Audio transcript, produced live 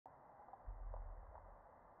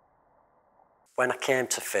When I came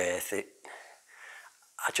to faith,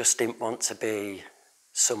 I just didn't want to be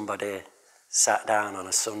somebody sat down on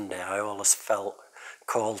a Sunday. I always felt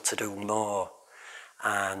called to do more,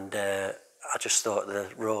 and I just thought the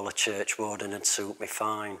role of churchwarden would suit me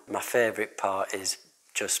fine. My favourite part is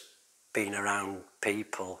just being around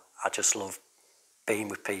people. I just love being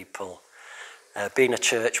with people. Being a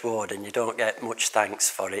churchwarden, you don't get much thanks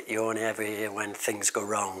for it. You only ever hear when things go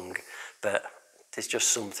wrong, but there's just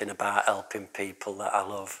something about helping people that I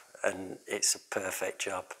love, and it's a perfect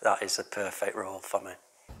job. That is a perfect role for me.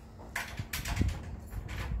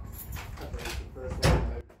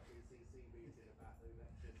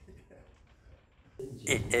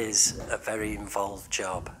 It is a very involved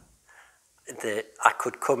job. I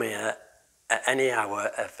could come here at any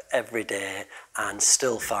hour of every day and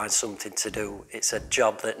still find something to do. It's a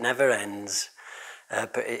job that never ends,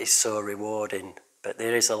 but it is so rewarding. But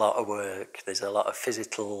there is a lot of work. There's a lot of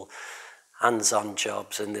physical, hands-on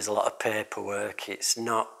jobs, and there's a lot of paperwork. It's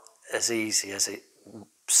not as easy as it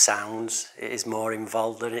sounds. It is more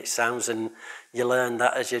involved than it sounds, and you learn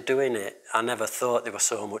that as you're doing it. I never thought there was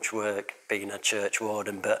so much work being a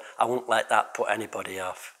churchwarden, but I won't let that put anybody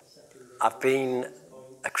off. I've been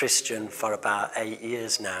a Christian for about 8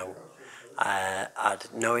 years now. I had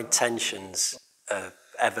no intentions of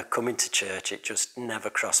ever coming to church. It just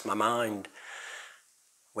never crossed my mind.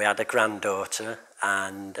 We had a granddaughter,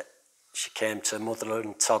 and she came to a mother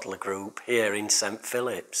and toddler group here in St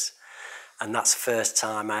Philip's, and that's the first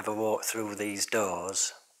time I ever walked through these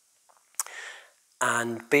doors.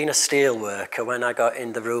 And being a steel worker, when I got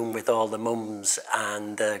in the room with all the mums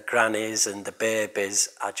and the grannies and the babies,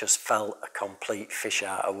 I just felt a complete fish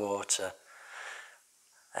out of water.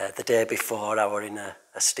 The day before, I were in a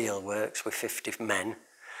steel works with 50 men,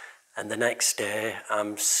 and the next day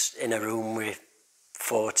I'm in a room with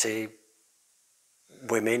 40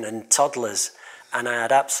 women and toddlers, and I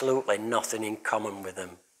had absolutely nothing in common with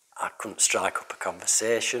them. I couldn't strike up a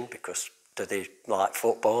conversation because do they like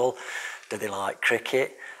football? Do they like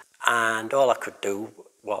cricket? And all I could do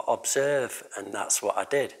was observe, and that's what I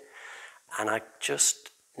did. And I just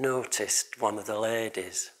noticed one of the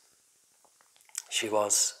ladies. She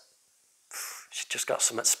just got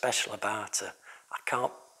something special about her.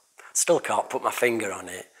 Still can't put my finger on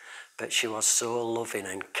it, but she was so loving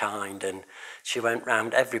and kind, and she went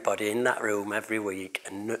round everybody in that room every week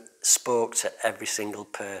and spoke to every single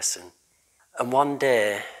person. And one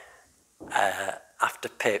day, after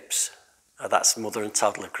Pips, that's mother and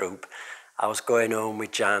toddler group, I was going home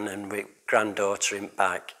with Jan and with granddaughter in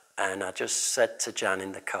back, and I just said to Jan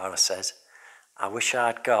in the car, I says, I wish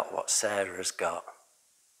I'd got what Sarah has got.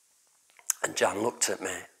 And Jan looked at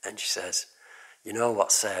me and she says, you know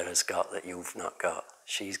what Sarah's got that you've not got?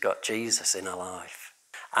 She's got Jesus in her life.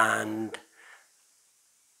 And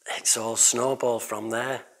it's all snowballed from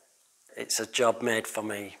there. It's a job made for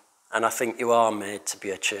me. And I think you are made to be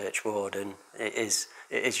a churchwarden. It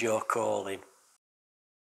is your calling.